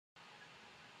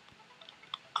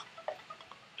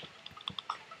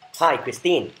Hi,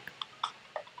 Christine.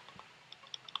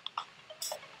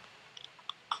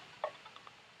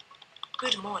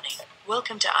 Good morning.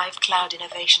 Welcome to IVE Cloud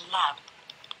Innovation Lab.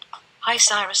 Hi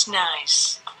Cyrus,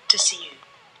 nice to see you.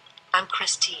 I'm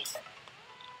Christine.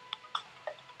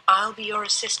 I'll be your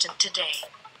assistant today.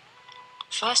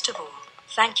 First of all,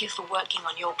 thank you for working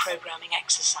on your programming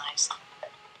exercise.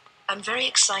 I'm very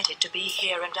excited to be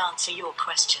here and answer your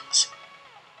questions.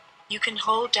 You can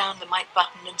hold down the mic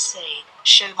button and say,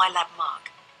 "Show my lab mark."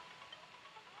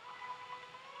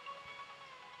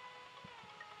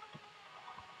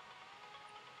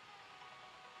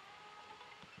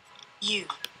 You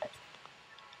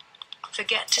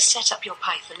forget to set up your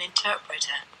Python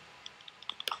interpreter.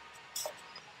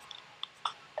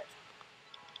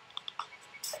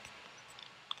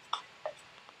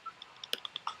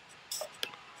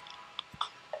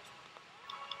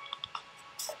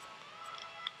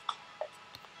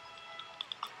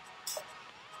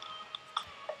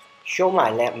 Show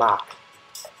my lab mark.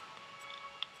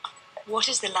 What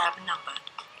is the lab number?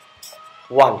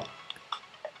 1.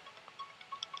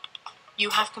 You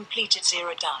have completed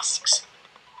 0 tasks.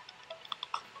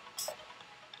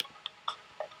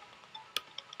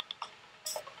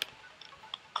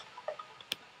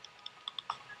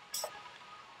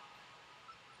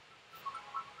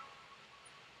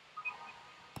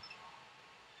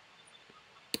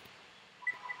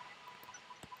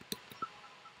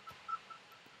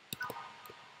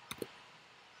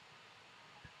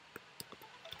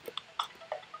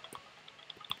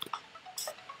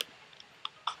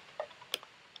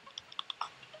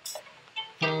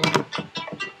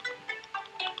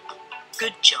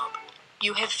 Good job.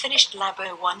 You have finished Lab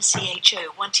 01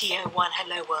 CH01 T01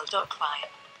 Hello World.py.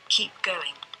 Keep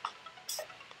going.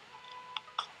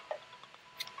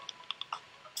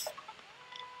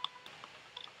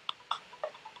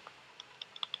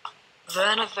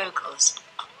 Werner Vocals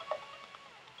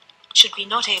should be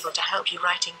not able to help you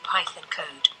writing Python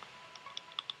code.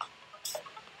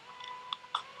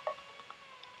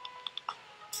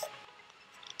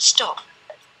 Stop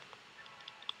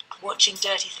watching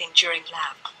dirty thing during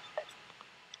lab.